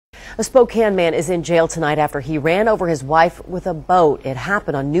A Spokane man is in jail tonight after he ran over his wife with a boat. It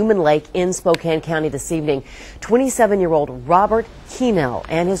happened on Newman Lake in Spokane County this evening. 27-year-old Robert Keenell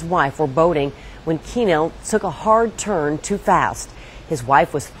and his wife were boating when Keenell took a hard turn too fast. His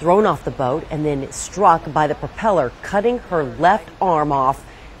wife was thrown off the boat and then struck by the propeller, cutting her left arm off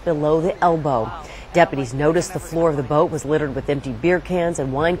below the elbow. Deputies noticed the floor of the boat was littered with empty beer cans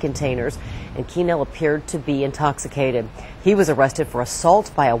and wine containers, and Keenell appeared to be intoxicated. He was arrested for assault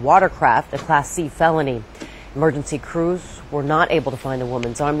by a watercraft, a Class C felony. Emergency crews were not able to find the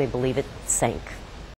woman's arm. They believe it sank.